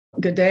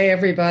good day,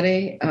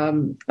 everybody.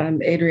 I'm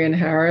Adrienne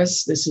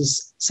Harris. This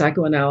is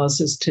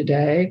Psychoanalysis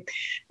Today,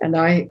 and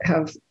I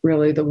have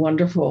really the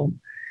wonderful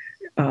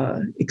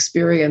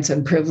experience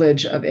and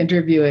privilege of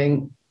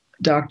interviewing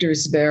Dr.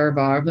 Sverre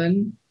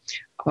Varvin,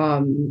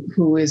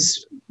 who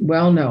is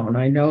well known,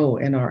 I know,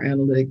 in our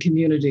analytic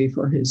community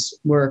for his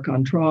work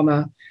on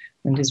trauma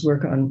and his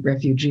work on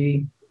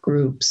refugee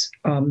groups.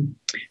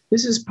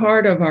 This is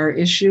part of our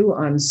issue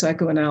on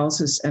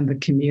psychoanalysis and the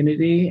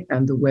community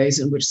and the ways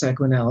in which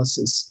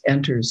psychoanalysis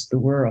enters the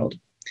world.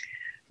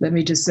 Let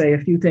me just say a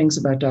few things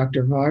about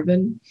Dr.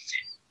 Varvin.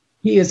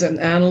 He is an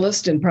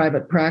analyst in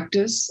private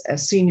practice, a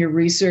senior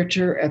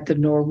researcher at the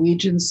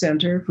Norwegian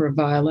Center for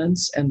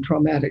Violence and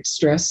Traumatic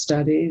Stress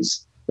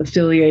Studies,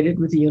 affiliated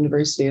with the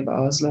University of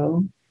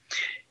Oslo.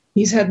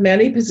 He's had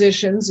many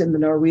positions in the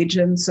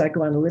Norwegian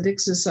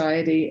Psychoanalytic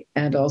Society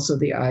and also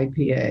the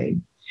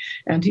IPA.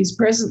 And he's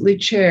presently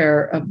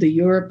chair of the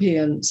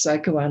European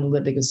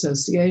Psychoanalytic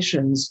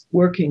Association's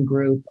working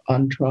group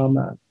on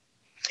trauma.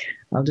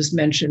 I'll just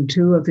mention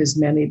two of his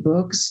many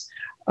books,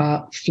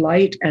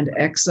 Flight and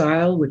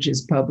Exile, which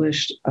is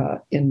published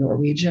in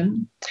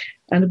Norwegian,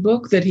 and a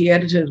book that he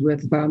edited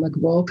with Bamuk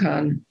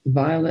Volkan,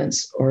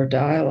 Violence or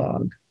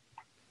Dialogue.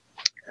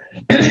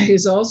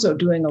 He's also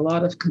doing a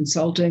lot of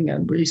consulting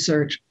and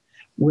research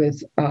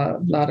with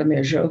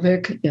Vladimir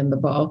Jovic in the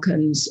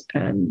Balkans,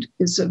 and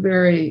is a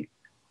very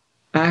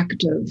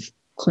active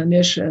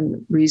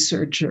clinician,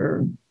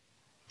 researcher,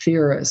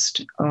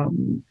 theorist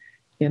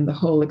in the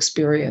whole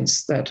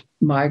experience that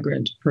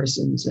migrant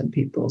persons and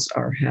peoples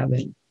are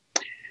having.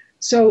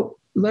 So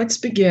let's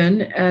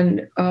begin.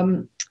 And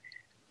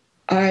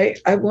I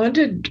want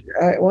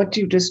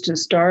you just to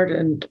start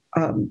and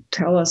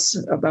tell us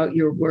about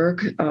your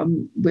work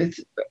with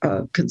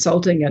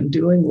consulting and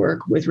doing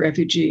work with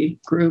refugee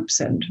groups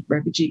and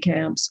refugee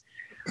camps.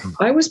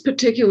 I was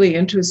particularly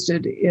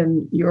interested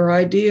in your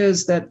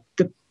ideas that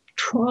the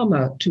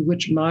trauma to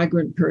which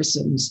migrant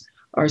persons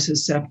are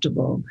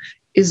susceptible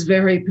is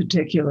very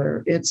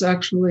particular. It's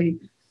actually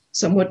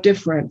somewhat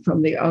different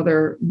from the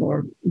other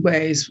more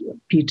ways,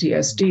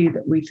 PTSD,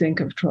 that we think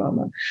of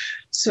trauma.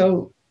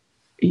 So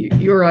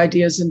your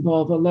ideas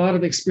involve a lot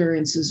of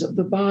experiences of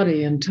the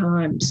body and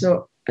time.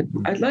 So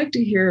I'd like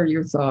to hear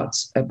your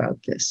thoughts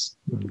about this.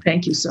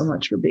 Thank you so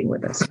much for being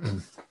with us.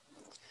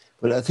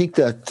 Well, I think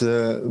that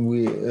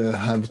we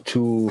have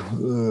to,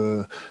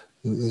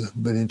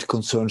 when it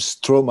concerns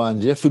trauma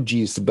and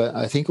refugees, but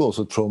I think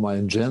also trauma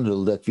in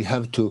general, that we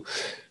have to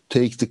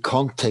take the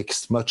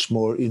context much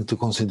more into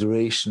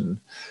consideration.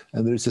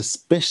 And there is a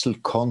special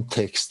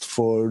context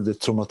for the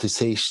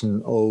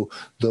traumatization of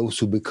those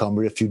who become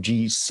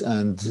refugees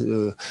and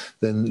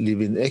then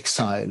live in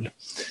exile.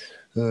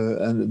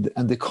 And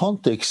the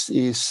context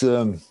is,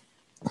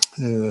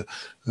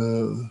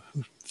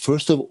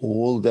 first of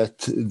all, that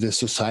the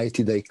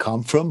society they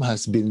come from there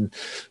has been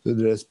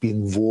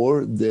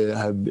war. They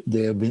have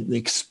been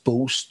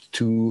exposed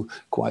to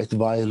quite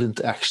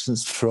violent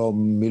actions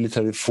from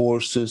military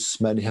forces.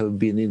 Many have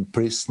been in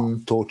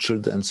prison,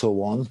 tortured, and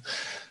so on.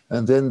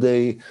 And then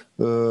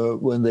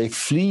when they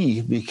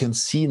flee, we can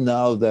see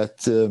now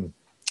that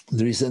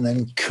there is an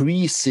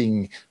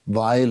increasing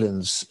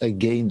violence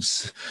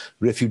against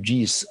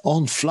refugees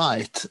on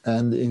flight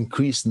and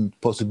increasing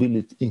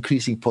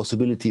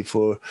possibility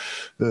for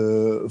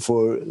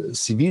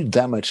severe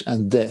damage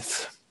and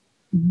death.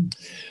 Mm-hmm.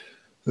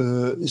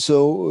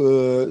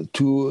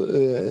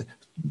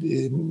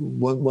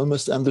 One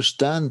must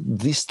understand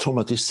this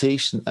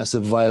traumatization as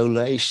a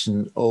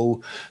violation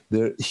of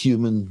their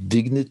human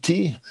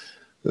dignity.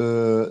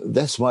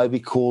 That's why we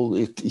call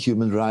it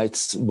human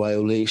rights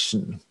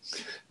violation.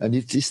 And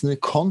it is in a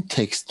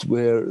context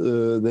where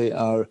they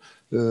are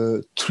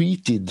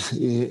treated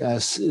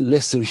as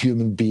lesser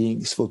human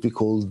beings, what we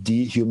call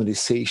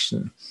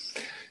dehumanization.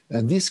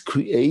 And this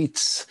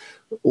creates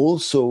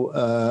also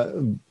a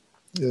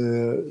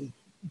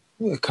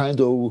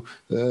kind of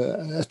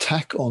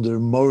attack on their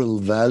moral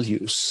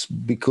values,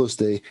 because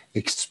they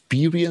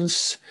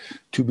experience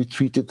to be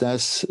treated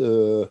as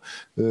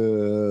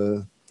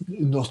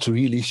not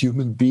really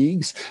human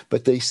beings,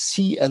 but they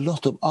see a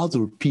lot of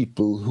other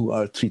people who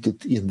are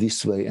treated in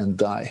this way and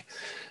die.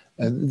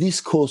 And this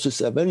causes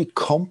a very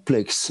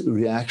complex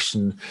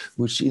reaction,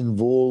 which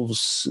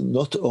involves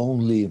not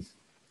only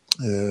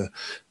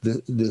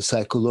the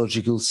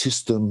psychological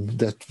system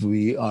that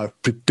we are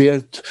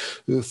prepared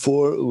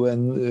for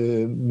when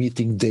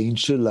meeting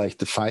danger, like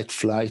the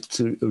fight-flight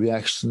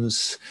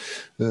reactions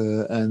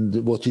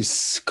and what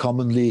is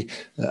commonly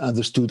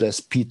understood as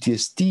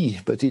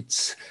PTSD, but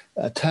it's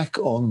attack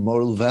on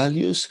moral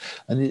values,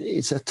 and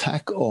it's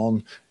attack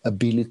on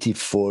ability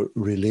for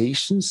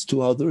relations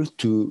to others,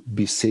 to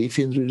be safe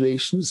in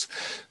relations,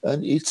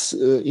 and it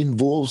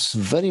involves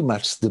very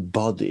much the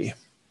body.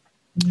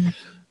 Mm.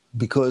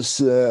 Because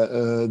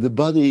the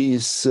body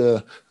is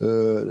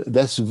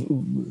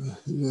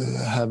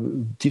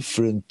have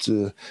different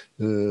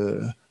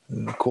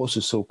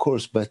causes, of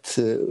course, but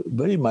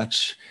very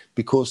much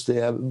because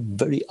they are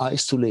very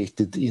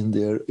isolated in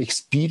their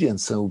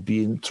experience of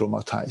being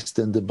traumatized,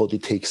 and the body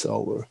takes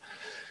over.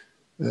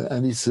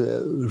 And it's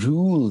a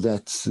rule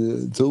that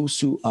those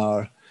who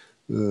are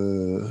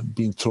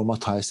being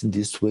traumatized in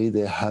this way,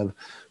 they have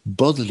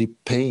bodily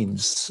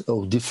pains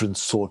of different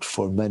sort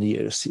for many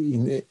years,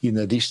 in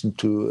addition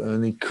to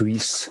an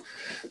increased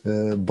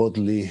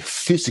bodily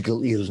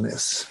physical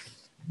illness.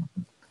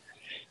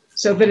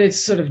 So that it's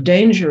sort of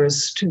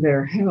dangerous to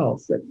their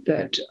health,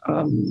 that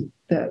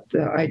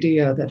the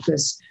idea that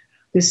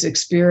this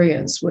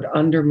experience would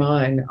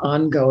undermine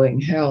ongoing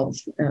health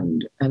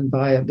and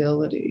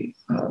viability.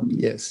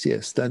 Yes,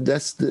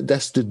 that's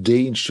the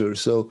danger.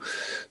 So,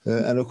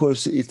 and of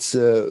course, it's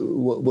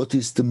what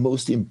is the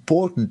most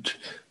important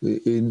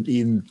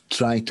in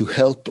trying to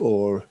help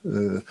or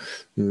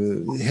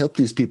help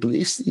these people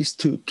is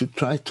to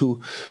try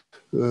to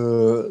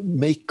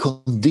make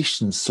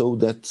conditions so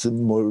that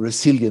more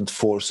resilient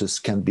forces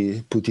can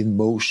be put in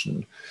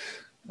motion.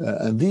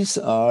 And these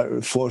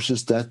are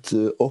forces that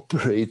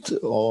operate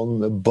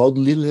on a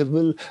bodily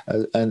level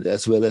and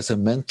as well as a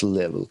mental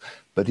level.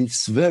 But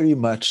it's very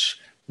much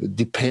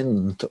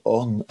dependent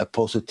on a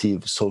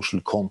positive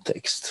social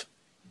context.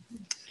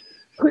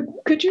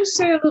 Could you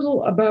say a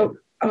little about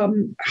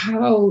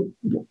how,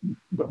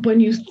 when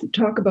you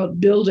talk about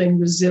building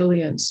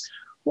resilience,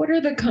 what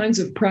are the kinds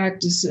of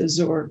practices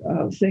or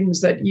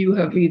things that you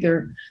have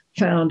either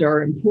found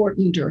are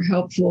important or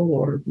helpful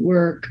or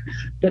work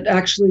that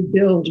actually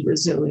build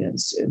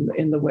resilience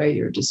in the way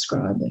you're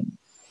describing?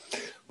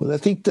 Well, I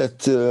think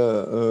that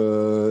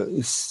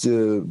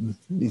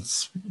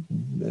it's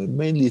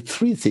mainly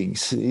three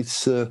things.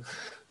 It's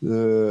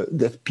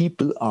that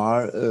people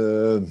are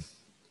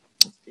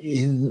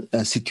in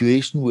a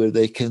situation where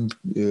they can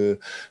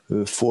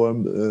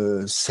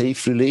form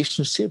safe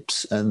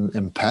relationships and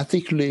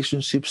empathic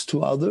relationships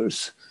to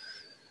others.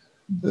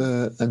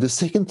 And the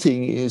second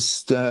thing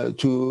is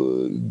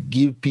to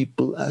give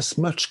people as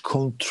much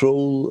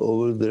control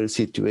over their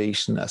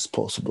situation as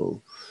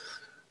possible,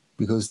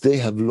 because they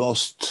have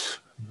lost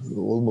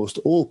almost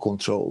all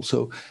control.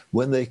 So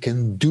when they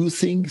can do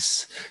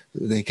things,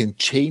 they can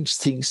change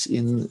things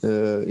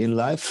in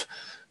life,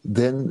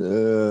 then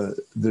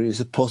there is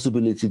a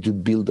possibility to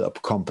build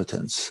up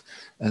competence.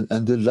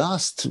 And the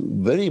last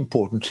very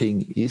important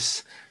thing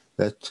is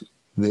that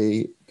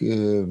they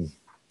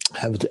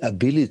have the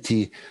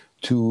ability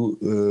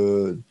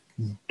to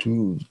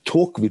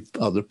talk with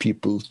other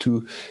people,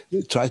 to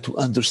try to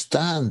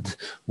understand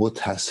what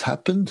has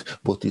happened,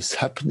 what is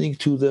happening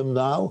to them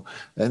now,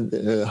 and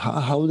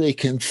how they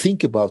can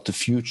think about the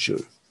future.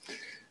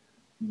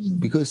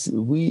 Because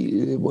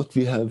what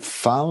we have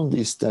found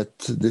is that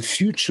the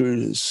future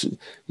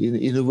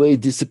in a way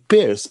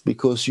disappears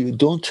because you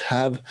don't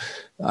have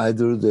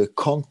either the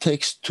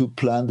context to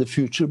plan the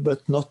future,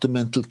 but not the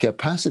mental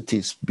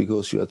capacities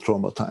because you are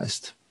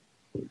traumatized.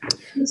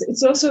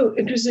 It's also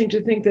interesting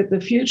to think that the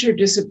future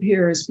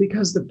disappears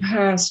because the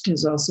past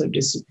has also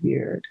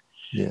disappeared.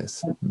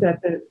 Yes.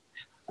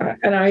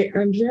 And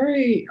I'm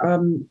very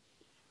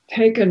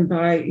taken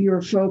by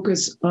your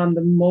focus on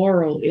the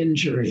moral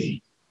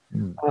injury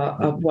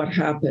of what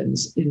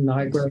happens in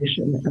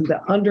migration and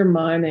the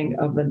undermining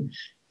of a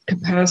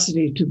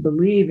capacity to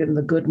believe in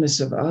the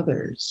goodness of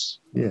others.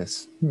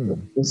 Yes.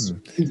 Is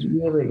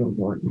really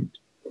important.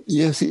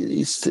 Yes,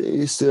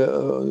 it's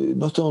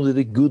not only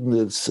the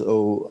goodness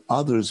of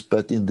others,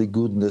 but in the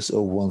goodness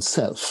of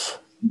oneself.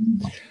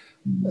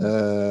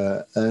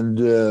 I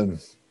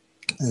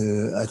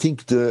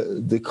think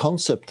the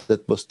concept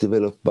that was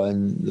developed by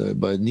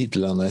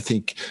Nederland, I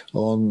think,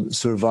 on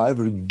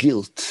survivor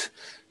guilt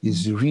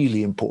is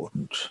really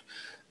important.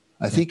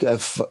 I think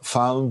I've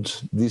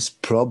found this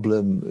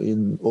problem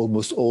in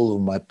almost all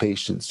of my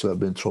patients who have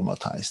been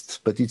traumatized,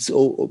 but it's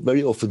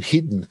very often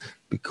hidden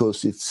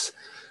because it's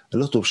a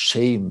lot of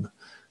shame.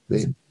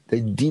 They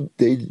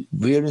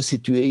were in a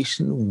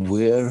situation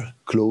where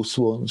close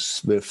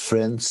ones, where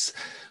friends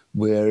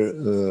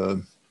were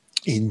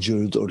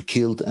injured or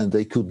killed, and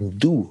they couldn't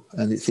do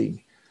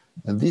anything.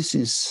 And this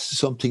is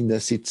something that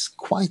sits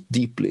quite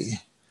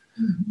deeply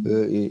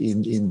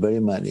in very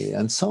many.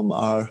 And some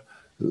are,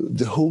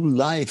 the whole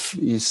life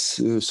is,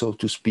 so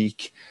to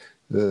speak,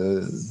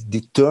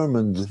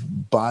 determined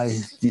by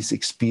this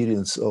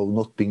experience of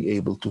not being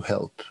able to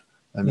help.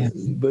 And a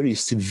very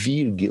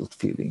severe guilt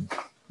feeling.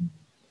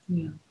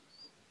 Yeah.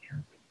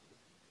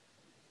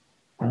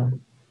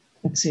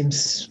 That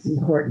seems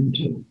important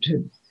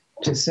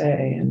to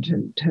say and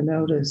to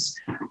notice.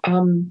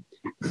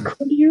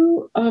 Could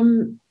you,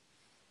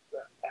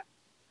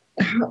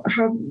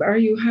 how are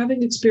you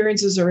having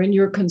experiences or in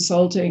your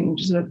consulting,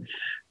 sort of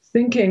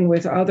thinking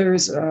with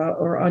others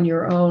or on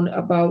your own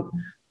about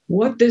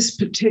what this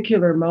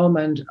particular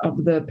moment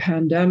of the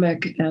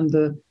pandemic and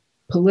the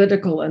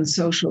political and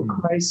social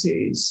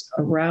crises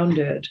around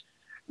it,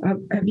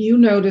 have you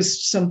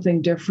noticed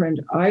something different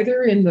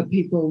either in the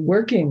people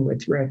working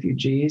with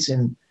refugees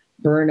and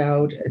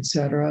burnout, et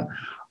cetera,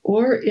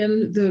 or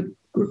in the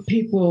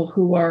people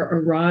who are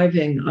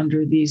arriving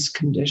under these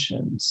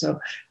conditions. So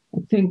I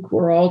think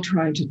we're all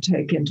trying to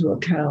take into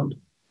account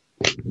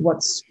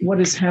what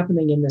is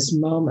happening in this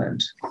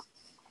moment.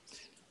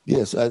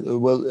 Yes,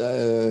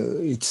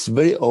 it's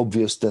very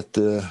obvious that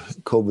the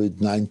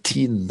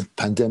COVID-19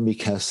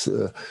 pandemic has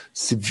a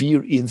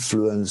severe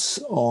influence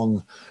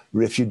on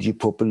refugee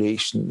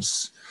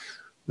populations,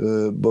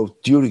 both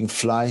during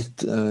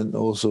flight and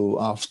also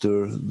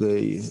after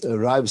they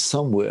arrive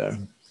somewhere.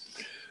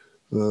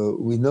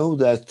 We know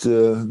that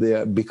they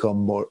have become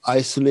more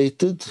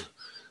isolated.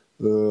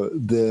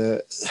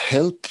 The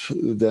help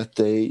that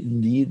they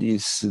need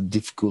is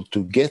difficult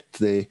to get.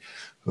 The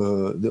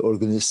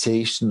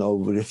organization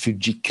of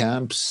refugee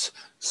camps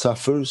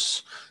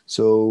suffers.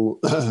 So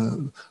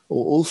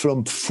all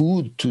from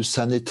food to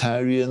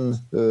sanitarian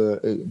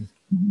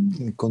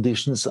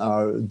conditions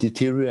are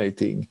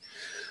deteriorating.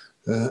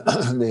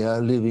 They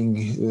are living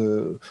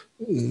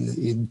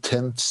in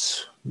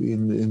tents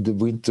in the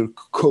winter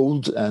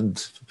cold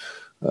and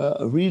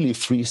really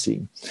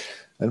freezing.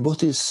 And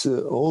what is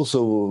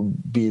also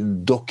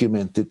been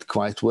documented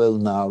quite well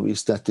now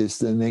is that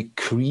there's an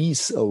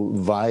increase of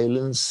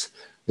violence,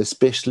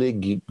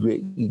 especially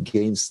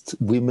against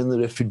women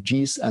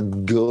refugees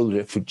and girl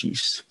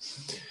refugees.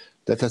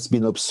 That has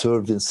been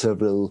observed in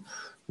several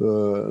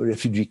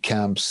refugee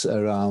camps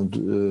around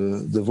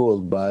the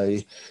world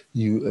by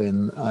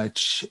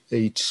UNHCR,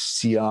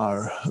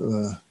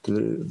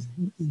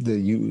 the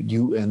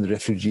UN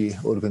Refugee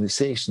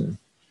Organization.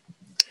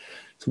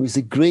 So it's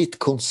a great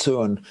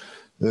concern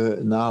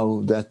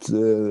now that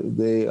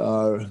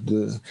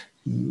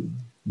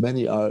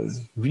many are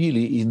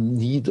really in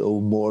need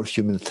of more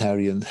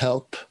humanitarian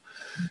help,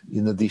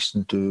 in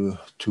addition to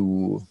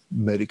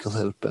medical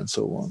help and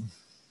so on.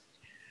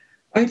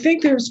 I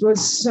think there was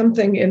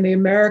something in the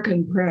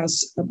American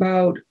press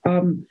about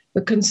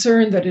the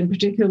concern that in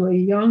particularly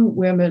young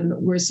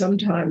women were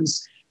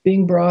sometimes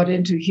being brought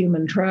into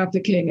human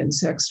trafficking and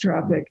sex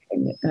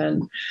trafficking,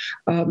 and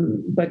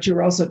but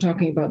you're also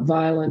talking about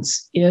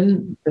violence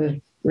in the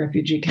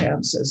refugee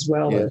camps as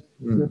well as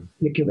the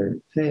particular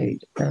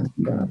fate.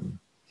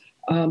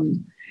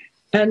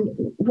 And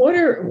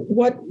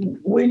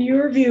in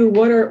your view,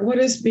 what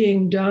is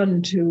being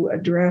done to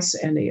address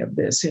any of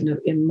this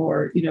in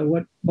more,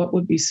 what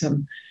would be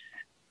some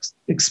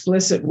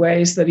explicit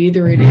ways that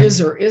either it is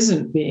or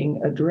isn't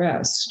being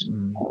addressed?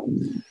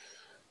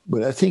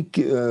 Well, I think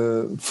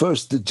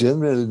first,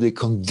 generally, the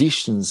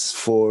conditions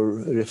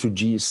for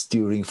refugees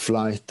during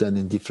flight and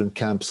in different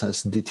camps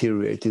has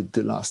deteriorated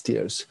the last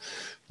years.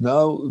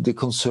 Now the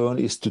concern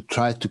is to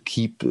try to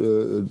keep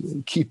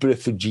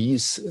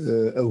refugees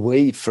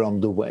away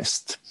from the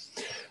West.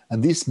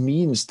 And this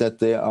means that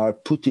they are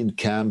put in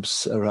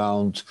camps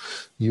around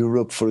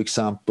Europe, for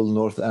example,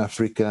 North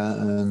Africa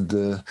and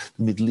the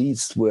Middle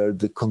East, where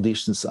the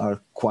conditions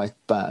are quite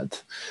bad.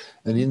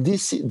 And in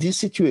this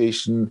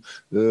situation,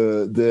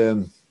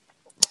 the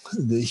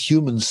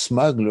human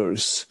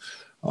smugglers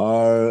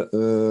are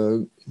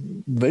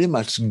very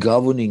much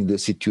governing the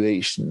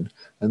situation,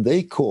 and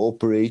they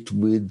cooperate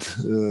with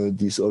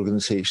this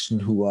organization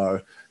who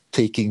are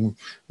taking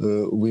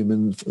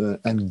women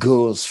and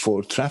girls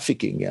for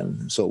trafficking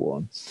and so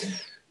on.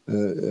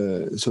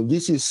 So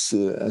this is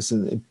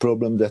a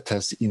problem that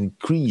has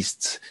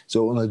increased.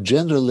 So on a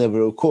general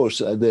level, of course,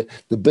 the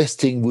best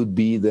thing would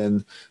be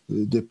then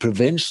the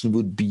prevention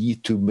would be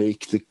to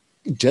make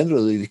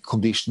generally the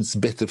conditions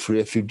better for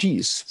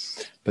refugees.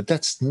 But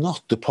that's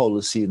not the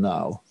policy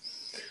now.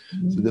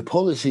 So the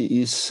policy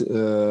is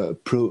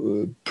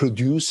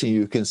producing,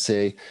 you can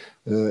say,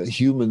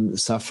 human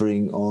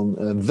suffering on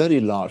a very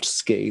large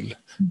scale,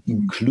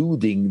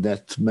 including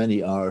that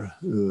many are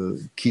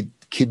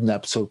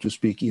kidnapped, so to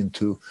speak,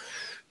 into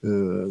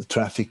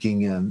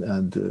trafficking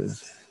and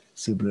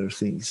similar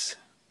things.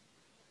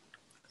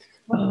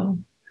 Wow.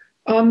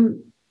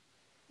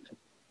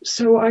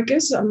 So I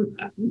guess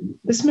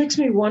this makes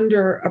me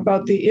wonder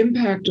about the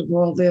impact of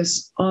all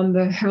this on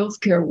the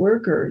healthcare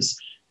workers,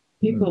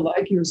 people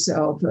like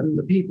yourself and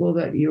the people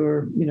that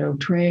you're,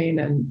 train,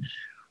 and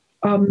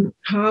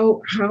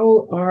how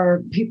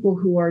are people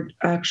who are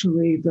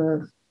actually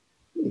the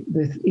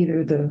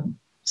either the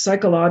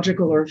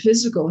psychological or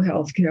physical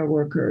healthcare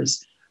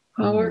workers,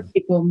 how are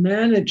people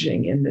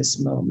managing in this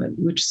moment,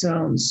 which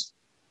sounds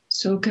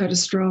so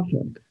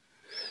catastrophic?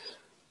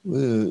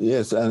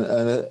 Yes, and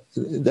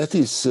that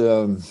is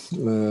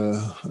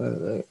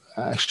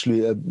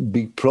actually a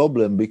big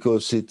problem,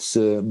 because it's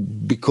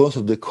because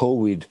of the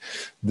COVID,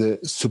 the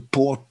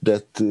support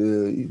that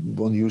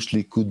one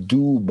usually could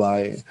do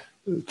by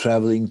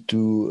traveling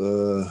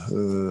to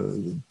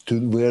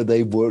where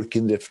they work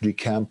in the refugee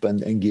camp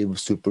and give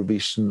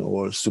supervision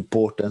or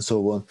support and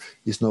so on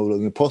is no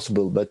longer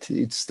possible. But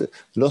it's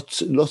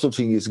lots of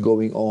things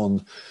going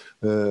on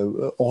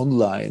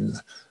online,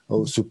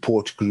 or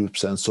support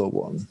groups and so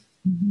on.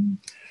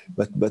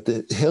 But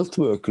the health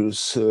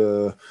workers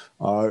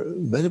are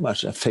very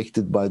much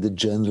affected by the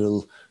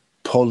general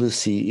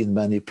policy in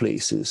many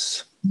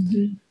places.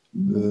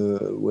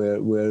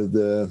 where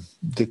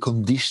the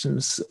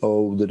conditions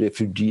of the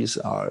refugees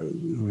are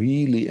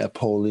really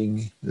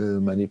appalling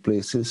many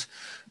places,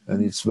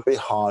 and it's very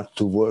hard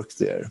to work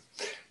there.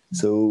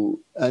 So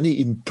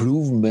any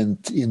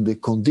improvement in the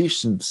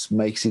conditions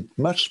makes it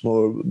much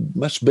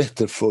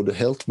better for the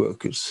health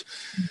workers,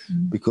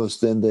 because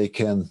then they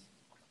can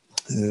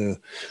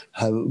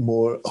have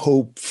more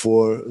hope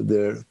for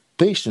their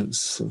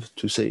patients,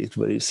 to say it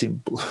very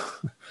simple.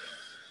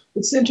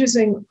 It's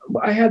interesting.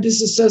 I had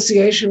this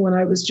association when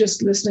I was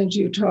just listening to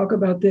you talk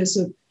about this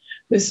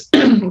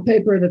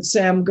paper that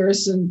Sam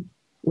Gerson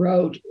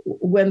wrote,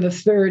 When the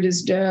Third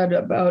is Dead,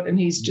 and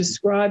he's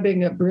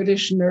describing a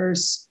British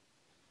nurse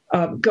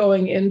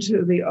going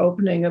into the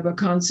opening of a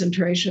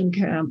concentration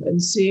camp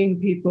and seeing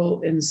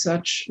people in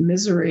such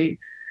misery,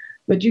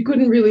 but you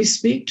couldn't really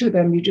speak to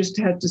them. You just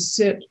had to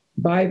sit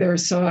by their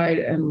side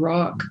and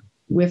rock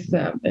with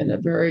them in a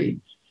very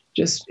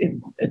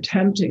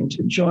attempting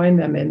to join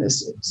them in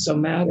this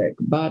somatic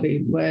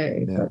bodied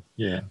way.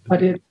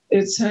 But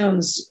it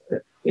sounds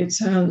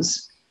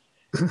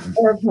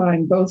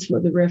horrifying, both for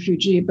the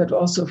refugee, but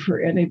also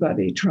for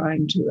anybody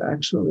trying to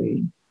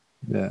actually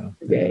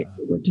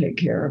would take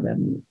care of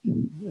them.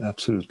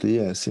 Absolutely,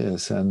 yes,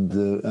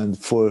 and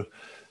for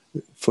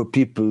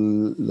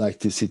people like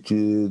this,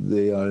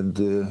 they are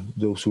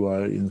those who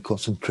are in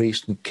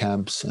concentration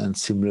camps and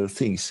similar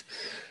things.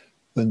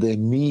 When they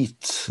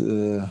meet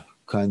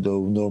kind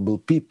of normal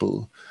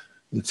people,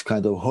 it's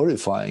kind of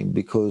horrifying,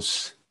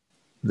 because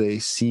they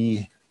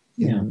see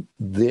in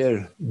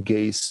their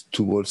gaze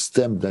towards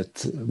them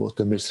that what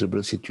a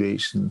miserable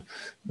situation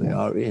they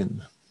are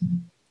in.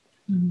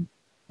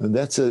 And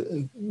that's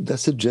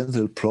a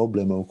general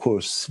problem, of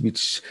course,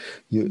 which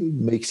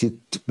makes it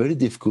very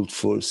difficult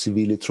for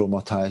severely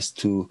traumatized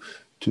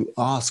to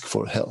ask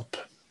for help.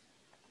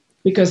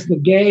 Because the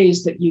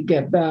gaze that you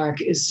get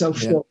back is so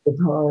full of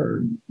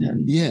horror.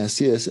 Yes,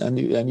 and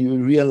you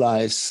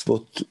realize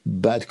what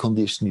bad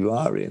condition you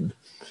are in.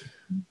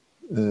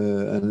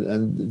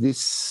 And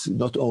this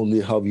not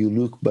only how you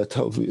look, but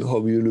how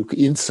you look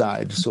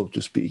inside, so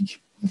to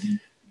speak.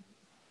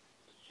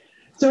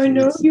 So I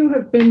know you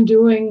have been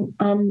doing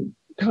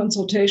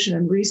consultation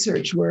and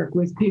research work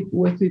with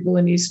people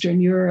in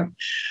Eastern Europe.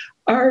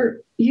 Are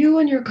you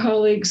and your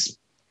colleagues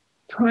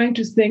trying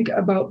to think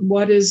about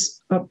what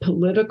is a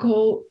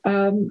political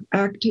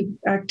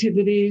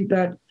activity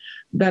that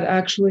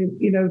actually,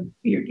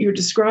 you're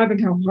describing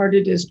how hard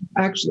it is to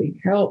actually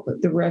help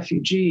the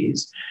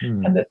refugees,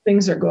 and that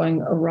things are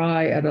going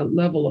awry at a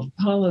level of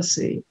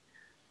policy.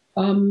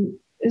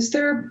 Is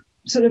there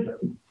sort of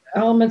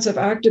elements of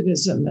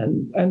activism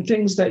and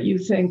things that you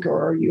think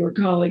or your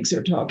colleagues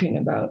are talking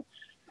about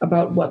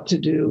what to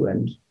do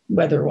and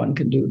whether one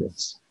can do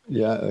this?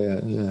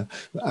 Yeah.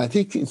 I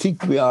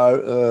think we are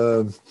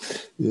a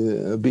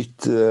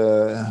bit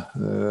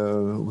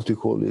what do you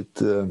call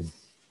it?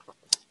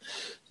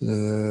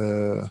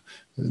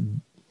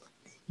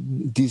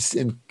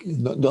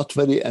 Not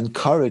very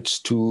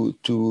encouraged to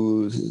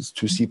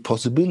see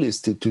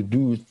possibilities to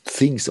do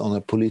things on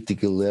a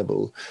political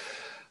level.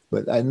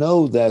 But I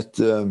know that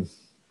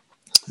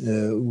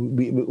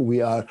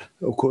we are,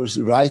 of course,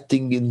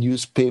 writing in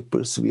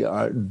newspapers. We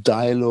are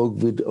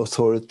dialogue with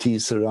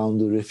authorities around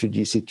the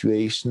refugee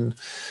situation.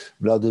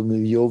 Vladimir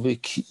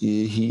Jovic,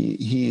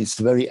 he is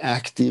very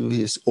active.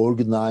 He has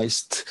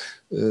organized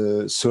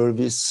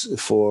service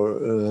for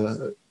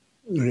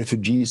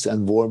refugees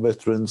and war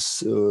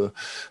veterans in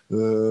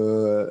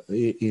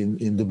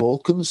the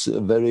Balkans.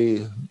 A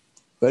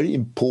very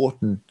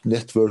important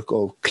network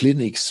of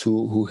clinics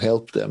who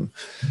help them.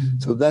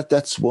 So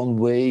that's one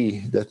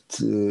way that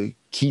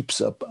keeps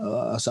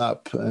us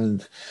up.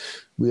 And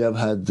we have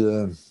had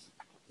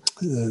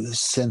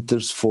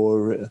centers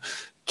for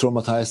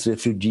traumatized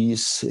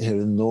refugees here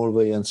in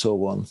Norway and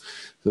so on.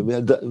 So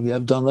we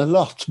have done a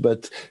lot,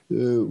 but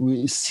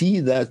we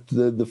see that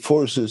the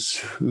forces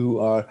who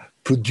are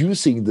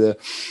producing the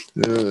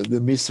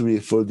misery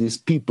for these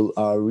people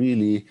are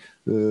really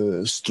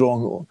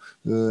strong,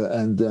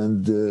 and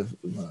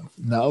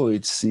now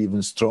it's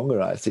even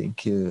stronger, I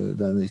think,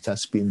 than it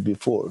has been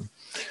before.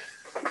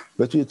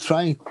 But we're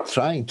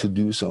trying to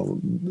do so.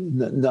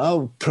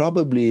 Now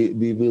probably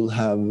we will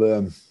have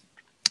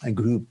a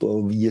group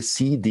of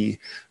Yazidi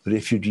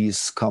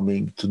refugees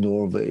coming to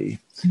Norway.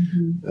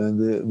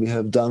 And we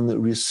have done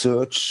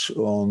research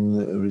on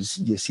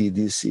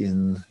Yazidis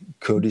in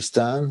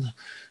Kurdistan,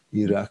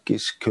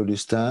 Iraqish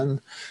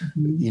Kurdistan,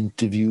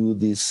 interview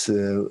these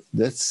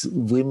that's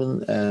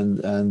women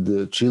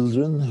and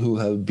children who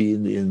have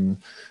been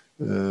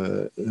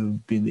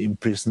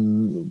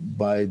imprisoned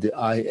by the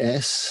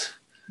IS,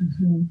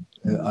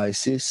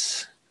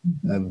 ISIS,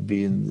 have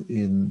been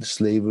in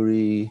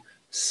slavery,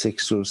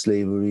 sexual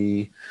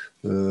slavery,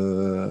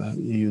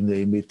 you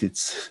name it.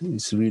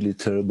 It's really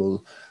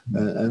terrible,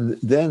 and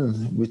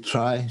then we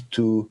try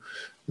to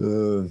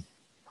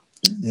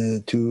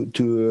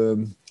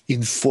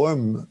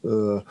inform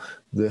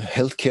the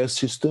healthcare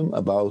system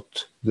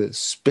about the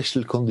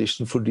special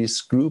condition for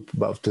this group,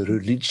 about the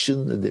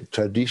religion and the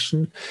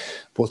tradition,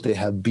 what they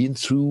have been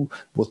through,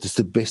 what is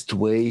the best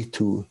way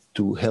to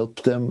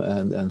help them,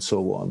 and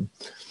so on.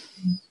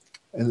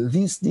 And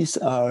these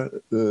are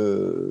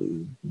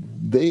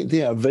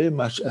they are very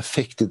much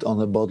affected on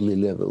a bodily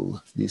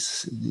level.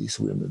 These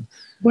women.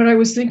 What I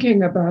was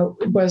thinking about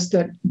was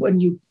that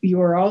when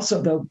you are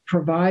also though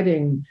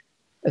providing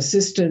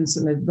assistance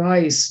and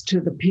advice to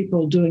the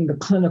people doing the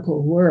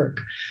clinical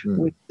work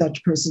with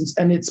such persons,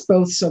 and it's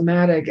both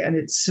somatic and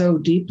it's so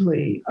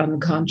deeply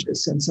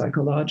unconscious and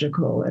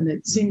psychological, and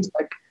it seems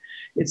like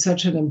it's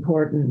such an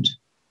important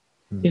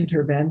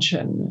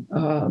intervention.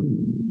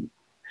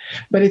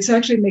 But it's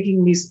actually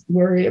making me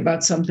worry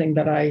about something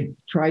that I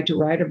tried to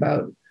write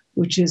about,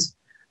 which is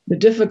the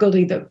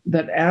difficulty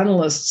that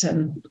analysts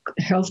and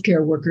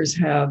healthcare workers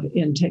have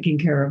in taking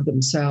care of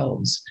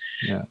themselves.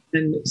 Yeah.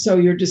 And so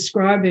you're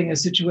describing a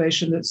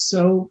situation that's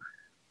so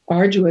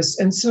arduous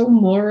and so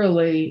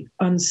morally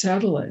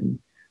unsettling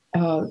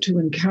to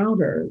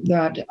encounter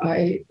that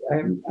I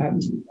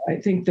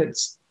think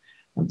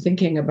I'm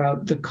thinking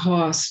about the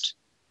cost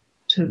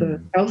to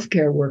the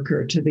healthcare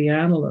worker, to the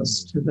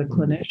analyst, to the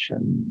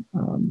clinician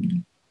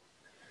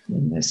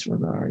in this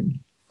regard.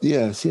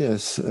 Yes,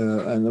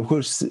 and of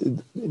course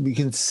we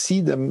can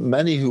see that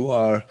many who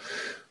are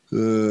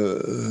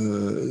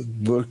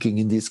working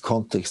in this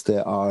context, they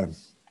are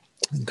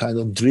kind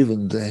of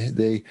driven.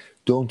 They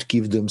don't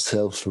give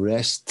themselves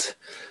rest.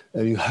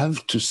 You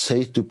have to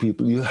say to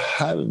people, you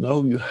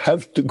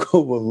have to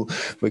go on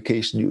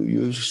vacation.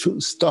 You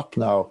should stop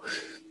now,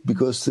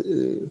 because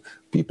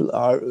people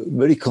are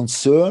very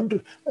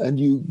concerned, and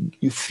you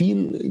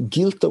feel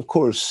guilt, of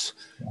course,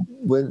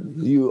 when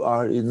you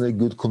are in a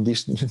good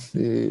condition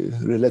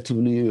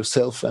relatively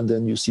yourself, and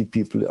then you see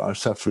people are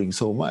suffering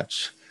so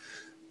much.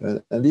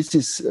 And this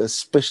is a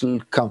special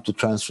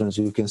countertransference,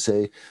 you can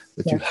say,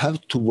 that you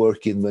have to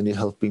work in when you're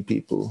helping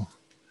people.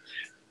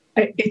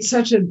 It's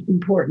such an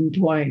important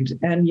point,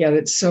 and yet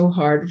it's so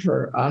hard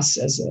for us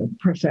as a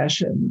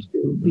profession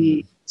to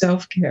be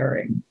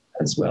self-caring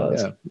as well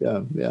as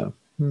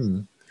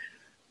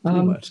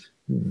much.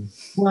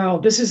 Wow,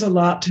 this is a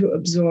lot to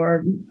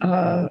absorb.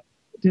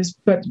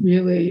 But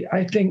really,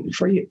 I think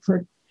for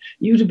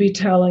you to be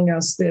telling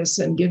us this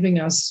and giving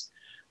us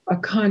a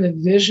kind of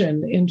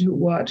vision into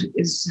what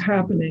is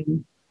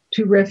happening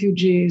to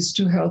refugees,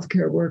 to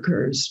healthcare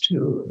workers,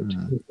 to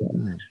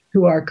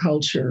our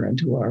culture and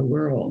to our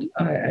world,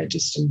 I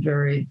just am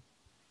very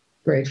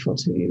grateful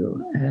to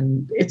you.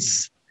 And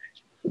it's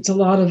a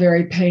lot of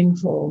very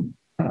painful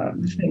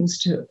things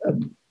to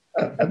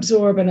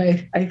absorb. And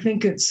I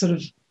think it's sort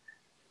of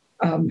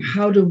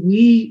how do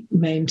we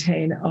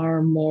maintain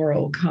our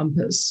moral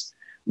compass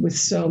with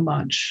so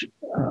much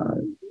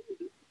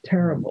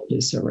terrible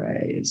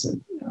disarray? Is it,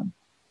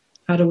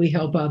 how do we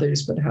help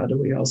others, but how do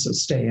we also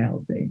stay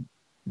healthy?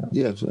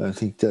 Yes, I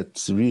think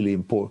that's really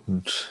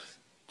important.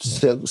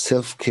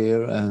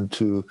 Self-care, and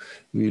to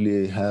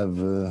really have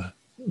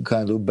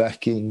kind of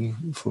backing.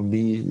 For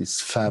me,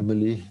 it's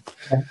family.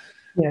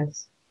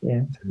 Yes.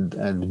 Yeah.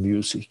 And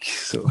music.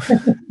 So.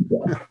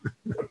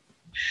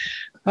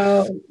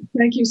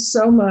 Thank you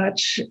so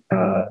much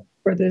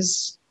for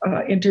this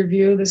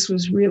interview. This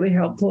was really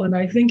helpful, and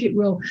I think it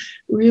will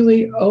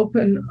really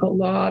open a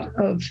lot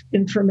of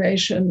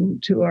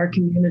information to our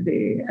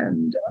community.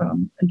 And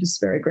I'm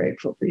just very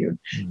grateful for you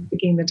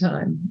taking the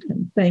time.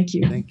 And thank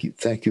you.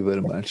 Thank you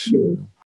very much.